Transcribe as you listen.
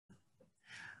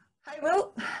Hi,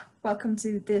 Will. Welcome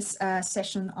to this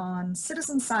session on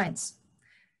citizen science.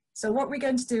 So what we're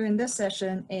going to do in this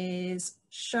session is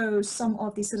show some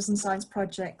of the citizen science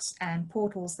projects and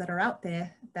portals that are out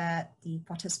there that the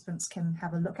participants can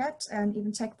have a look at and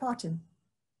even take part in.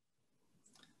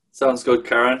 Sounds good,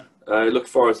 Karen. I look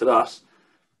forward to that.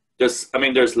 There's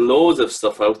loads of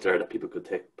stuff out there that people could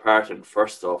take part in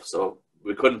first off, so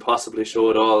we couldn't possibly show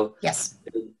it all Yes.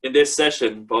 in this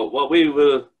session, but what we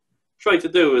will try to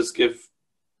do is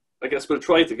we'll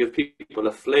try to give people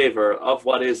a flavour of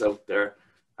what is out there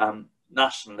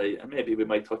nationally, and maybe we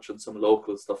might touch on some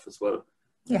local stuff as well.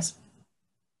 Yes.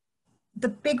 The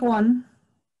big one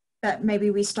that maybe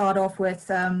we start off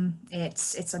with,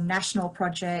 it's a national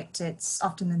project. It's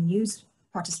often in the news.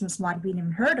 Participants might have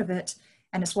even heard of it,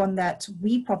 and it's one that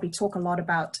we probably talk a lot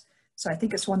about. So I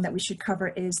think it's one that we should cover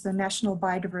is the National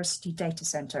Biodiversity Data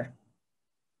Center.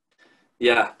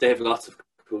 Yeah, they have lots of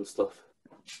cool stuff.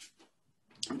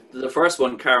 The first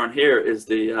one, Karen, here is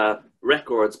the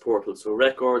records portal. So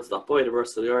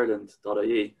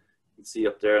records.biodiversityireland.ie. You can see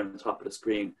up there on the top of the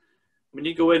screen. When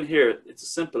you go in here, it's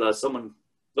as simple as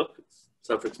it's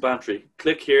self-explanatory.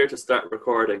 Click here to start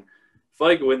recording. If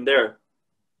I go in there,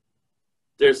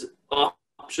 there's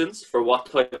options for what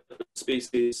type of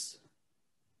species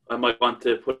I might want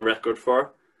to put a record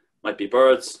for. Might be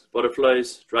birds,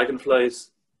 butterflies,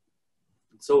 dragonflies,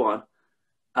 and so on.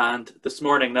 And this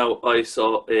morning now I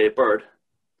saw a bird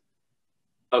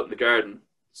out in the garden,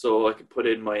 so I could put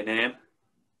in my name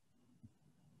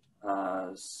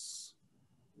as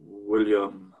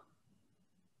William,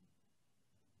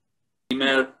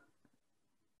 email,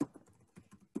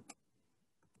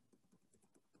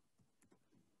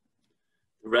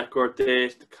 the record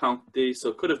date, the county,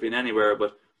 so it could have been anywhere,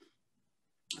 but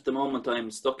at the moment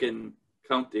I'm stuck in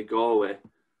County Galway.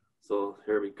 So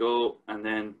here we go, and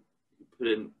then put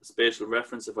in a spatial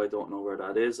reference. If I don't know where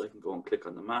that is, I can go and click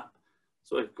on the map.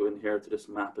 So I can go in here to this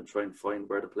map and try and find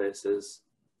where the place is.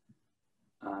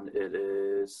 And it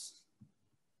is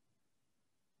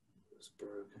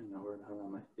hang on, where the hell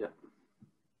am I? Yeah.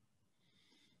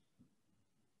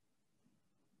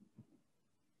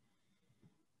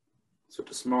 So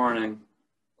this morning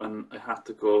when I had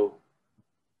to go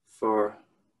for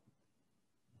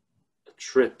a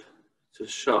trip to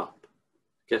shop,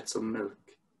 get some milk,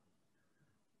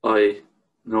 I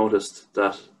noticed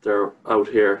that there out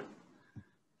here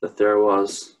that there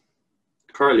was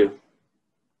curlew.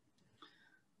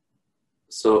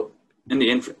 So in the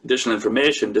additional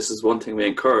information, this is one thing we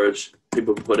encourage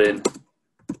people to put in: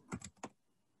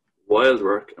 wild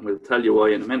work, and we'll tell you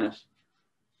why in a minute.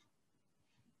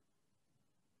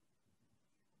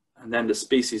 And then the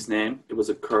species name, it was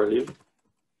a curlew.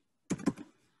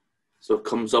 So it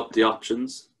comes up the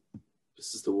options.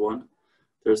 This is the one.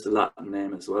 There's the Latin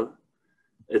name as well.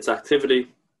 Its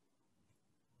activity,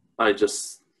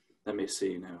 let me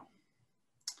see now.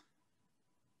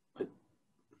 I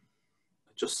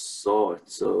just saw it,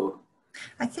 so.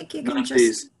 I think you can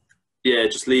just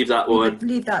leave that one.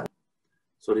 Leave that one.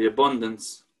 So the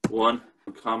abundance one,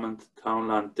 comment,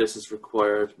 townland, this is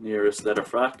required, nearest letter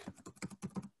frac.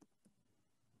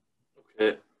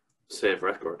 Okay, save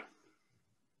record.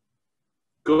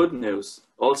 Good news,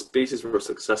 all species were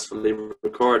successfully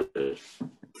recorded.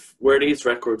 Where these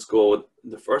records go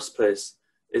in the first place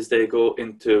is they go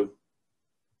into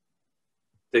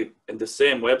in the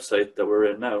same website that we're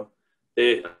in now.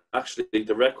 The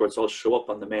records all show up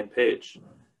on the main page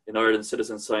in Ireland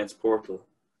Citizen Science Portal.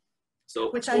 So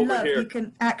which I love, you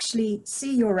can actually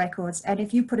see your records, and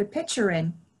if you put a picture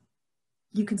in,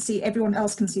 you can see, everyone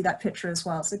else can see that picture as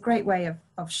well. It's a great way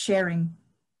of sharing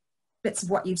bits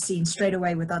of what you've seen straight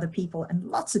away with other people,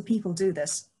 and lots of people do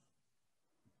this.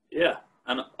 Yeah,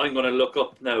 and I'm going to look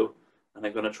up now, and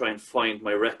I'm going to try and find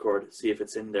my record, see if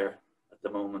it's in there at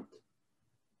the moment.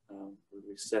 We'll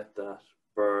reset that.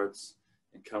 Birds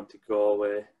in County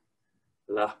Galway,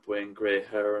 lapwing, grey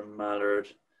heron,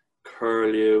 mallard,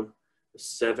 curlew. There's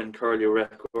 7 curlew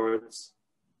records.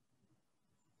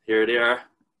 Here they are.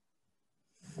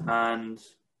 And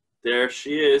there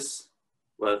she is.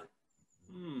 Well,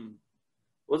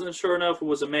 wasn't sure now if it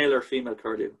was a male or female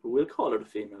curlew, but we'll call it a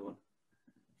female one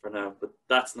for now. But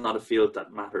that's not a field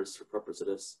that matters for purpose of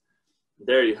this.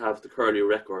 There you have the curlew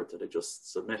record that I just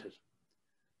submitted.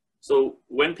 So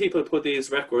when people put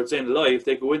these records in live,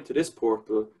 they go into this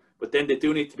portal, but then they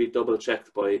do need to be double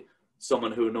checked by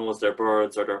someone who knows their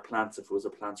birds or their plants if it was a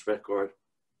plants record,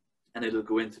 and it'll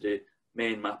go into the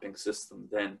main mapping system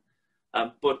then.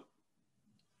 But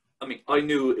I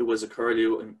knew it was a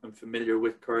curlew. I'm familiar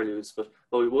with curlews, but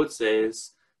what we would say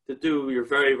is to do your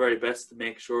very, very best to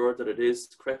make sure that it is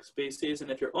the correct species. And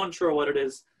if you're unsure what it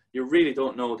is, you really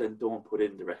don't know, then don't put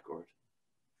in the record.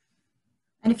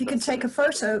 And if you can take a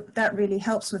photo, that really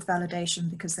helps with validation,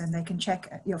 because then they can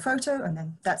check your photo, and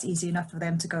then that's easy enough for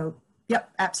them to go, yep,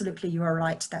 absolutely, you are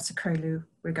right, that's a curlew.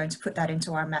 We're going to put that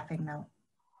into our mapping now.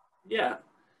 Yeah,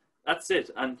 that's it.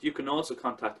 And you can also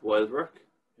contact Wildwork,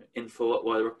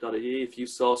 info@wildwork.ie. If you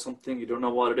saw something, you don't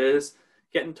know what it is,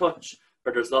 get in touch.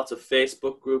 Or there's lots of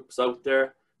Facebook groups out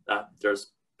there.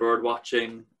 There's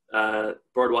birdwatching,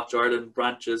 Birdwatch Ireland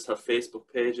branches have Facebook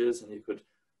pages, and you could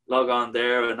log on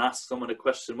there and ask someone a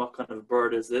question, what kind of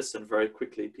bird is this? And very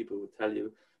quickly people would tell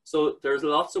you. So there's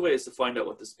lots of ways to find out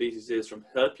what the species is, from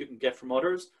help you can get from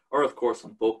others, or of course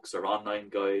from books or online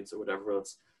guides or whatever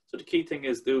else. So the key thing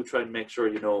is, do try and make sure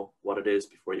you know what it is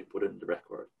before you put it in the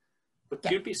record. But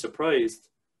you'd be surprised.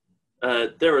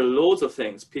 There are loads of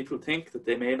things. People think that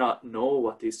they may not know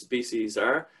what these species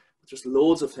are, but there's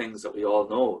loads of things that we all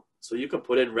know. So you can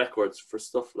put in records for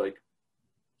stuff like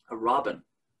a robin.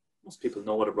 Most people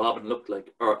know what a robin looked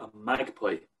like, or a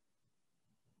magpie.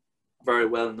 Very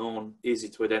well known, easy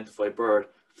to identify bird,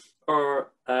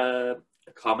 or a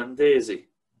common daisy.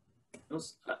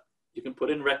 You can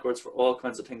put in records for all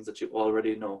kinds of things that you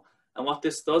already know. And what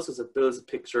this does is it builds a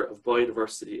picture of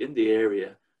biodiversity in the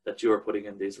area that you are putting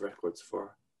in these records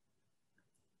for.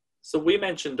 So we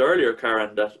mentioned earlier,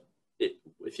 Karen, that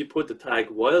if you put the tag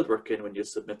Wildwork in when you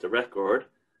submit the record,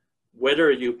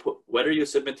 whether you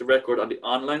submit the record on the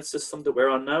online system that we're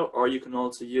on now, or you can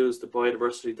also use the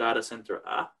Biodiversity Data Center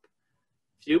app.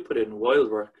 If you put in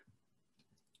Wildwork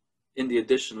in the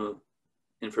additional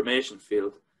information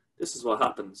field, this is what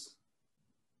happens.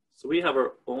 So we have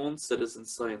our own citizen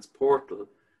science portal,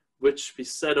 which we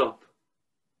set up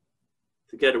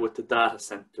together with the data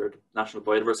center. The National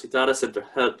Biodiversity Data Center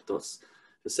helped us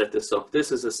to set this up.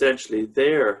 This is essentially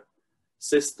their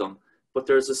system, but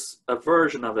there's a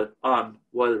version of it on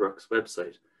Wildwork's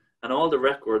website. And all the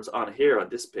records on here on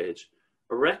this page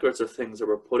are records of things that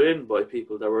were put in by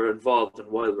people that were involved in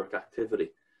Wildwork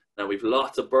activity. Now we've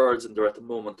lots of birds in there at the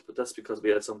moment, but that's because we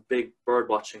had some big bird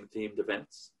watching themed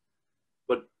events.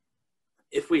 But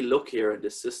if we look here in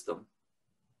this system,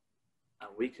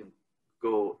 and we can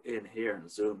go in here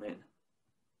and zoom in,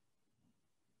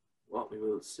 what we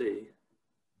will see,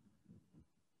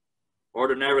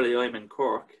 ordinarily I'm in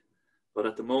Cork, but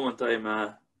at the moment I'm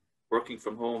working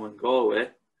from home in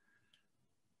Galway.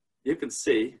 You can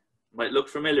see, might look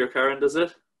familiar, Karen, does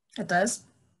it? It does.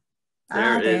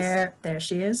 There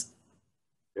she is.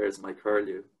 There's my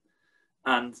curlew.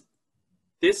 And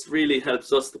this really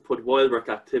helps us to put Wildwork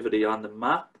activity on the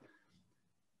map.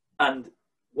 And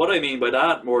what I mean by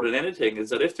that more than anything is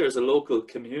that if there's a local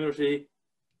community,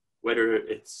 whether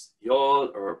it's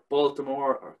Youghal or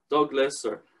Baltimore or Douglas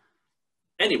or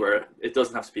anywhere, it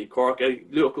doesn't have to be Cork, a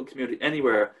local community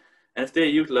anywhere, and if they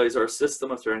utilize our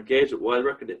system, if they're engaged with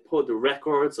Wildwork and they put the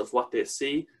records of what they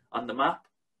see on the map,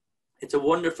 it's a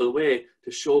wonderful way to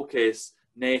showcase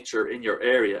nature in your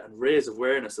area and raise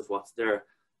awareness of what's there.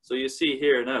 So you see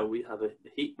here now we have a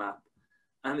heat map,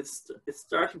 and it's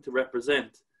starting to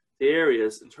represent the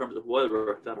areas in terms of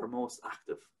Wildwork that are most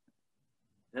active.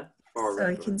 Yeah. So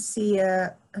you can see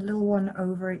a little one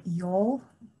over at Youghal.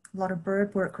 A lot of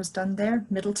bird work was done there.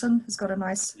 Middleton has got a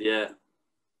nice. Yeah.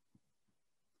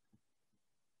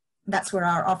 That's where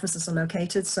our offices are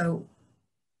located. So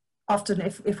often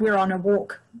if we're on a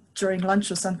walk during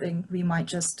lunch or something, we might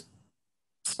just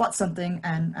spot something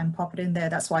and pop it in there.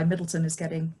 That's why Middleton is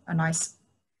getting a nice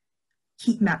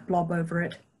heat map blob over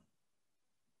it.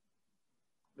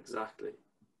 Exactly.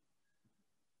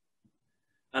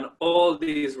 And all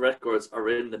these records are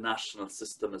in the national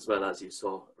system as well, as you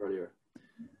saw earlier.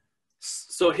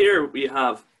 So here we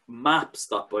have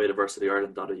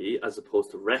maps.biodiversityireland.ie as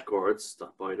opposed to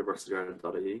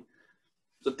records.biodiversityireland.ie.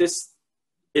 So this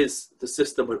is the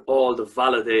system with all the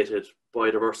validated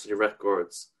biodiversity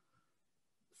records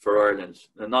for Ireland.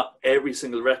 And not every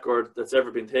single record that's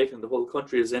ever been taken in the whole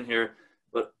country is in here,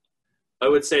 but I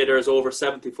would say there's over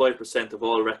 75% of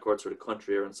all records for the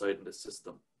country are inside in this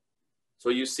system. So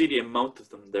you see the amount of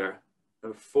them there.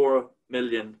 There are 4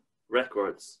 million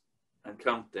records and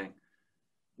counting.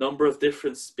 Number of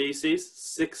different species,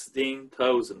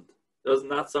 16,000. Doesn't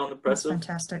that sound impressive? That's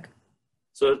fantastic.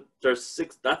 So there's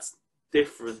that's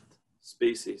different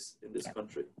species in this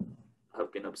country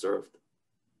have been observed.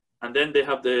 And then they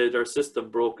have their system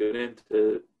broken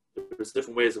into, there's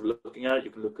different ways of looking at it.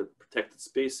 You can look at protected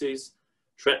species,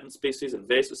 threatened species,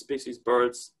 invasive species,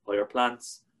 birds, higher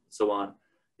plants, so on.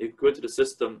 You go into the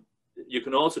system, you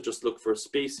can also just look for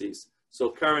species. So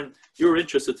Karen, you're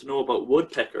interested to know about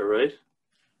woodpecker, right?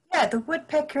 Yeah, the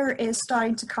woodpecker is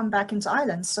starting to come back into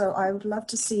Ireland. So I would love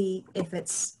to see if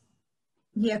it's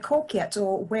Yeah, Cork yet,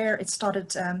 or where it started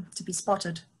to be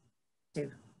spotted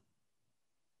too.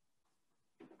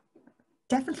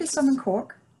 Definitely some in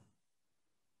Cork.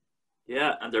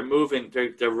 Yeah, and they're moving,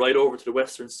 they're right over to the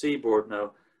western seaboard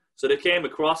now. So they came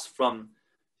across from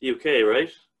the UK,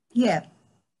 right? Yeah.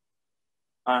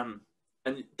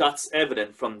 And that's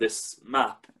evident from this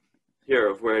map here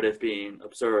of where they've been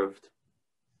observed.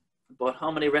 But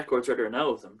how many records are there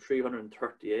now of them?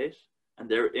 338, and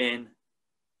they're in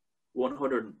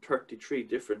 133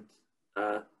 different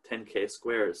 10K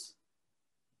squares.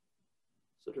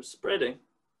 So they're spreading.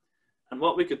 And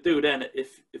what we could do then,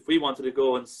 if we wanted to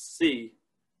go and see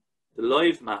the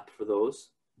live map for those,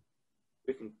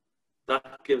 we can,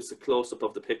 that gives a close-up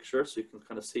of the picture so you can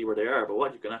kind of see where they are. But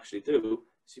what you can actually do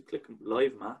is you click on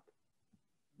live map.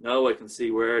 Now I can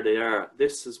see where they are.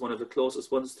 This is one of the closest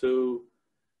ones to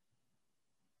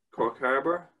Cork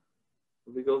Harbour.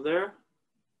 Will we go there?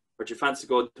 Or do you fancy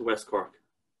going to West Cork?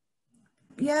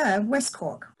 Yeah, West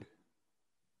Cork.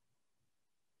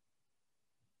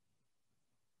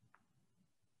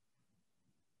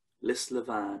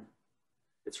 Lislevan.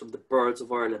 It's from the Birds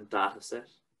of Ireland dataset.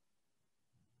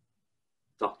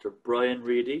 Dr. Brian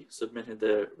Reedy submitted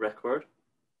the record,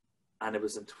 and it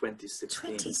was in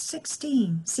 2016.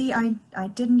 2016. See, I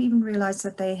didn't even realize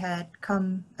that they had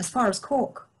come as far as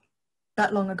Cork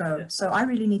that long ago. Yeah. So I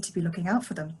really need to be looking out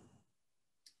for them.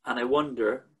 And I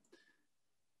wonder,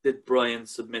 did Brian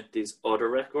submit these other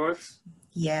records?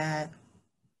 Yeah.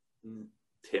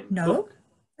 Tim No, Cook.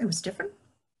 It was different.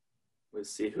 We'll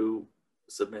see who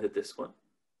submitted this one.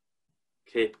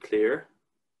 Cape Clear.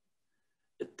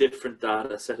 A different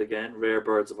data set again, Rare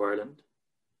Birds of Ireland.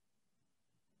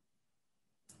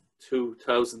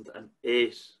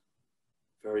 2008.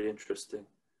 Very interesting.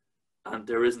 And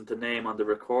there isn't a name on the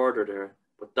recorder there,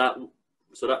 but that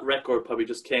record probably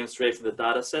just came straight from the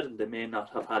data set, and they may not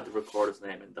have had the recorder's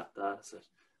name in that data set.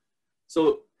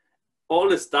 So all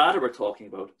this data we're talking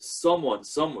about, someone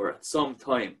somewhere at some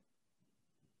time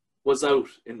was out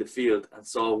in the field and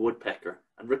saw a woodpecker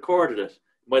and recorded it.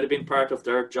 It might have been part of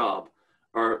their job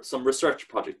or some research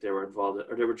project they were involved in,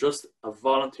 or they were just a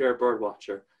volunteer bird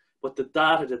watcher. But the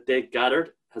data that they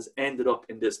gathered has ended up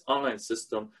in this online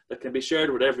system that can be shared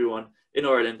with everyone in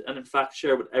Ireland, and in fact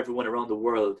shared with everyone around the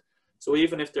world. So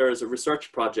even if there is a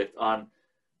research project on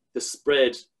the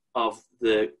spread of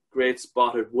the great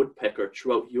spotted woodpecker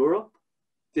throughout Europe,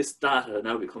 this data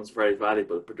now becomes very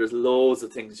valuable. But there's loads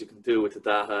of things you can do with the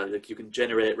data. Like you can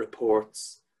generate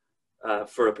reports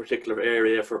for a particular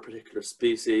area, for a particular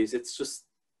species. It's just,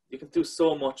 you can do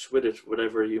so much with it,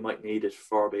 whatever you might need it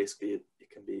for. Basically, it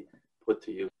can be put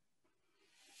to use.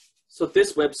 So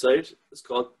this website is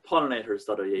called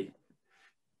pollinators.ie.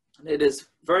 And it is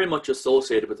very much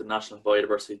associated with the National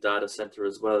Biodiversity Data Centre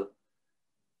as well.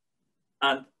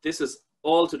 And this is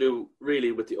all to do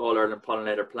really with the All Ireland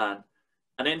Pollinator Plan.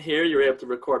 And in here, you're able to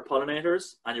record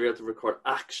pollinators, and you're able to record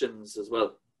actions as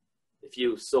well. If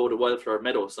you sowed a wildflower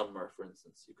meadow somewhere, for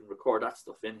instance, you can record that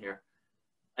stuff in here.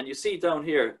 And you see down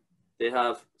here, they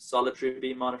have solitary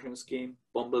bee monitoring scheme,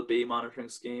 bumblebee monitoring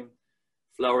scheme,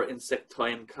 flower insect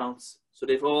time counts. So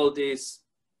they've all these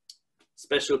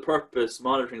special purpose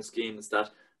monitoring schemes that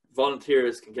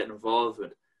volunteers can get involved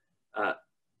with.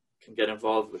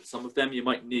 Some of them you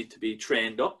might need to be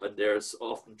trained up, and there's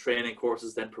often training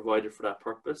courses then provided for that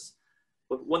purpose.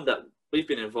 But one that we've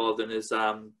been involved in is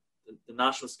the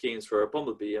national schemes for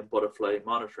bumblebee and butterfly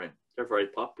monitoring. They're very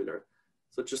popular.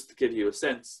 So just to give you a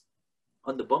sense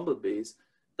on the bumblebees,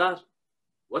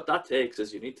 what that takes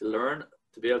is you need to learn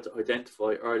to be able to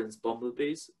identify Ireland's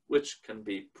bumblebees, which can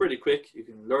be pretty quick. You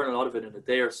can learn a lot of it in a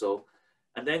day or so.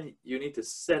 And then you need to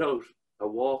set out a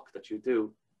walk that you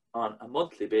do on a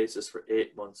monthly basis for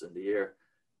 8 months in the year.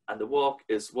 And the walk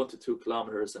is 1 to 2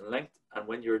 kilometers in length. And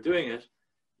when you're doing it,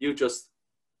 you just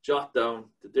jot down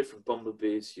the different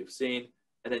bumblebees you've seen,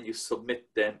 and then you submit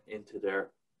them into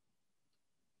their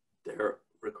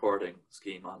recording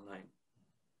scheme online.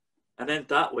 And then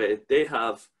that way, they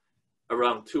have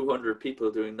around 200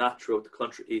 people doing that throughout the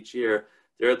country each year.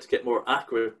 They're able to get more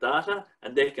accurate data,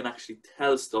 and they can actually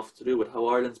tell stuff to do with how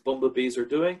Ireland's bumblebees are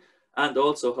doing, and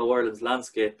also how Ireland's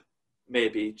landscape may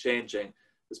be changing.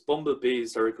 Because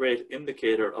bumblebees are a great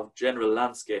indicator of general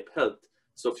landscape health.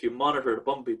 So if you monitor the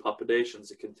bumblebee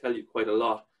populations, it can tell you quite a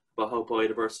lot about how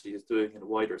biodiversity is doing in a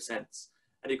wider sense.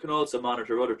 And you can also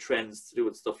monitor other trends to do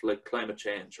with stuff like climate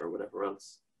change or whatever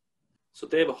else. So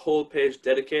they have a whole page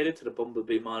dedicated to the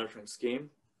bumblebee monitoring scheme.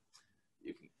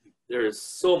 There is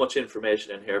so much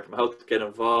information in here, from how to get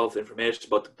involved, information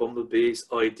about the bumblebees,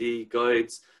 ID,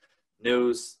 guides,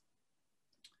 news.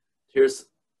 Here's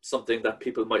something that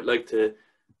people might like to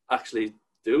actually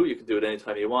do, you can do it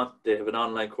anytime you want. They have an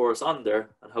online course on there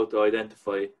on how to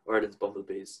identify Ireland's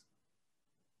bumblebees.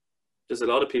 There's a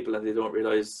lot of people and they don't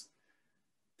realise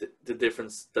the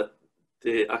difference, that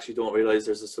they actually don't realise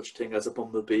there's a such thing as a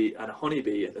bumblebee and a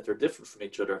honeybee, and that they're different from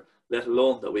each other, let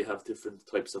alone that we have different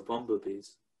types of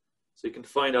bumblebees. So you can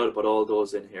find out about all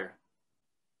those in here.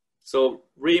 So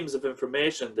reams of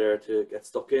information there to get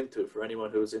stuck into for anyone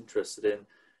who's interested in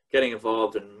getting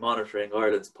involved in monitoring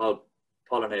Ireland's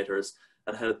pollinators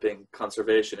and helping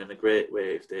conservation in a great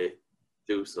way if they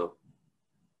do so.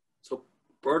 So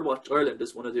Birdwatch Ireland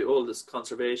is one of the oldest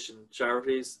conservation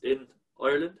charities in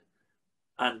Ireland,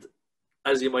 and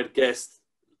as you might have guessed,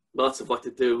 lots of what they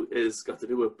do is got to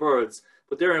do with birds,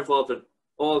 but they're involved in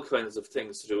all kinds of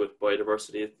things to do with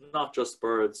biodiversity. It's not just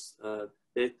birds.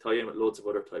 They tie in with loads of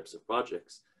other types of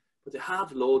projects, but they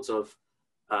have loads of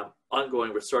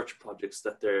ongoing research projects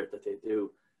that they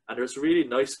do. And there's a really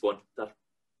nice one that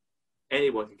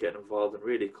anyone can get involved in,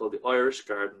 really, called the Irish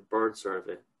Garden Bird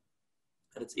Survey.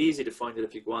 And it's easy to find it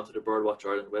if you go onto the Birdwatch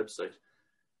Ireland website.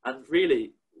 And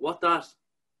really, what that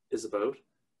is about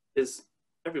is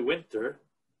every winter,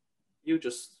 you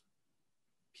just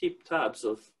keep tabs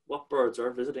of what birds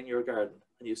are visiting your garden,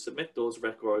 and you submit those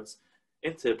records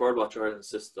into Birdwatch Ireland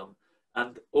system.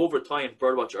 And over time,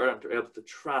 Birdwatch Ireland are able to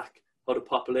track how the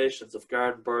populations of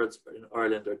garden birds in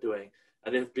Ireland are doing.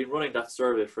 And they've been running that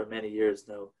survey for many years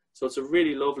now. So it's a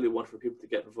really lovely one for people to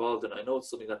get involved in. I know it's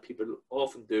something that people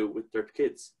often do with their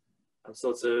kids. And so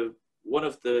it's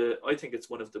I think it's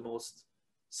one of the most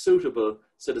suitable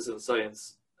citizen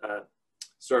science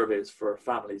surveys for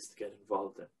families to get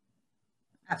involved in.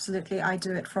 Absolutely. I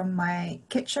do it from my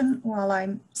kitchen while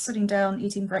I'm sitting down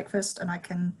eating breakfast, and I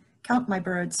can count my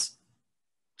birds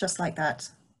just like that.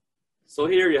 So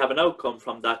here you have an outcome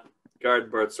from that garden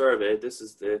bird survey. This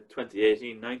is the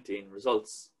 2018-19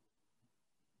 results.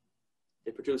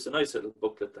 They produce a nice little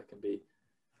booklet that can be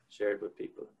shared with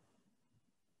people.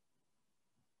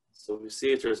 So we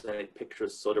see if there's any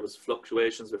pictures. So there was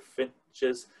fluctuations with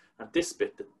finches, and this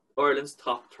bit, Ireland's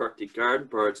top 30 garden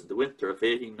birds in the winter of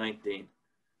 1819.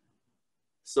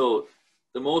 So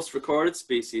the most recorded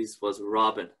species was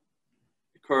robin.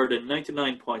 It occurred in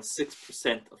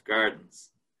 99.6% of gardens,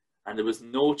 and there was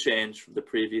no change from the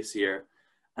previous year.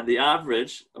 And the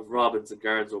average of robins in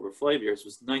gardens over 5 years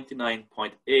was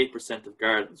 99.8% of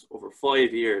gardens over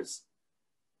 5 years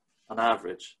on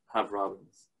average have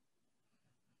robins.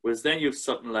 Whereas then you have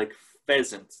something like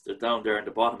pheasants, they're down there in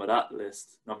the bottom of that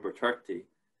list, number 30,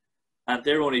 and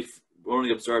they're only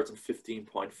observed in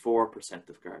 15.4%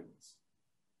 of gardens.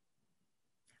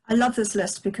 I love this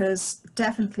list because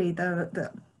definitely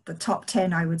the top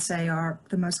 10, I would say, are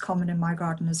the most common in my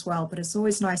garden as well. But it's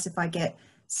always nice if I get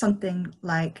something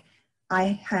like,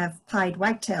 I have pied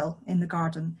wagtail in the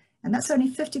garden, and that's only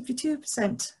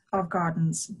 52% of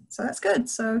gardens. So that's good.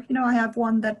 So, you know, I have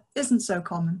one that isn't so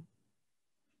common.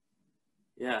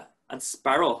 Yeah, and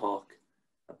sparrowhawk,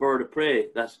 a bird of prey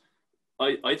that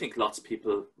I think lots of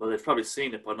people, well, they've probably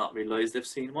seen it but not realised they've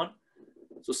seen one.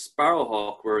 So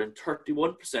sparrowhawk were in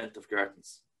 31% of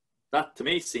gardens. That to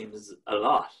me seems a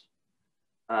lot.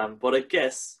 But I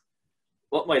guess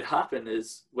what might happen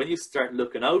is when you start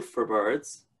looking out for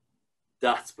birds,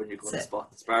 that's when you're going to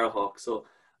spot the sparrowhawk. So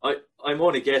I'm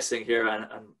only guessing here, and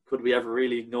could we ever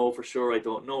really know for sure? I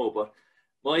don't know. But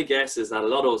my guess is that a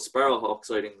lot of those sparrowhawk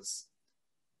sightings,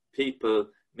 people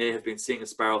may have been seeing a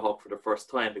sparrowhawk for the first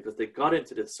time because they got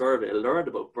into the survey, learned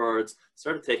about birds,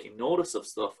 started taking notice of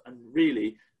stuff, and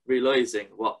really realizing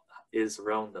what is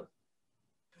around them.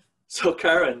 So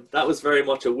Karen, that was very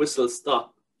much a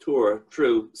whistle-stop tour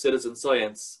through citizen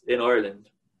science in Ireland,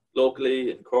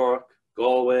 locally in Cork,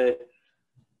 Galway.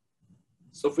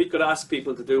 So if we could ask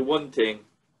people to do one thing,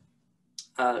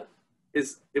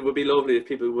 it would be lovely if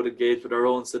people would engage with our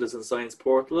own citizen science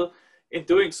portal. In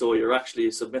doing so, you're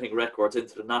actually submitting records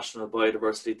into the National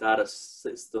Biodiversity Data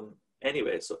System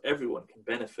anyway, so everyone can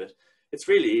benefit. It's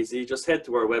really easy. Just head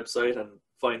to our website and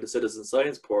find the Citizen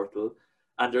Science portal,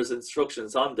 and there's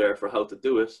instructions on there for how to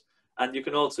do it. And you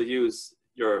can also use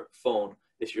your phone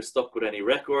if you're stuck with any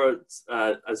records,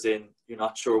 as in you're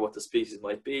not sure what the species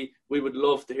might be. We would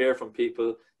love to hear from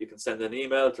people. You can send an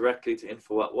email directly to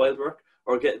info@wildwork,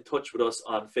 or get in touch with us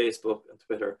on Facebook and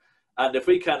Twitter. And if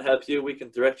we can't help you, we can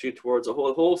direct you towards a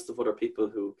whole host of other people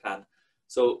who can.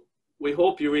 So we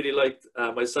hope you really liked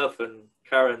myself and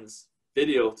Karen's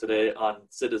video today on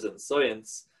citizen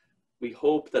science. We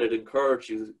hope that it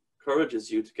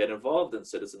encourages you to get involved in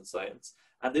citizen science,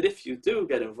 and that if you do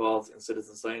get involved in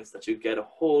citizen science, that you get a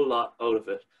whole lot out of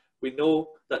it. We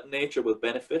know that nature will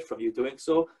benefit from you doing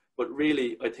so, But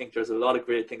really, I think there's a lot of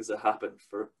great things that happen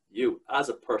for you as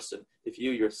a person if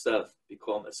you yourself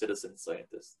become a citizen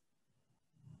scientist.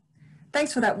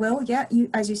 Thanks for that, Will. Yeah,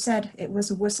 as you said, it was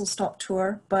a whistle-stop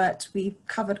tour, but we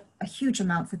covered a huge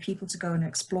amount for people to go and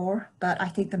explore. But I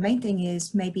think the main thing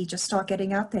is maybe just start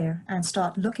getting out there and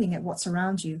start looking at what's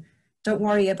around you. Don't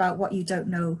worry about what you don't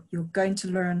know. You're going to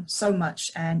learn so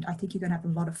much, and I think you're going to have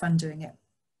a lot of fun doing it.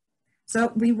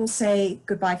 So we will say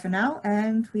goodbye for now,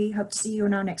 and we hope to see you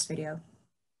in our next video.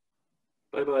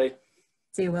 Bye-bye.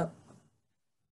 See you, Will.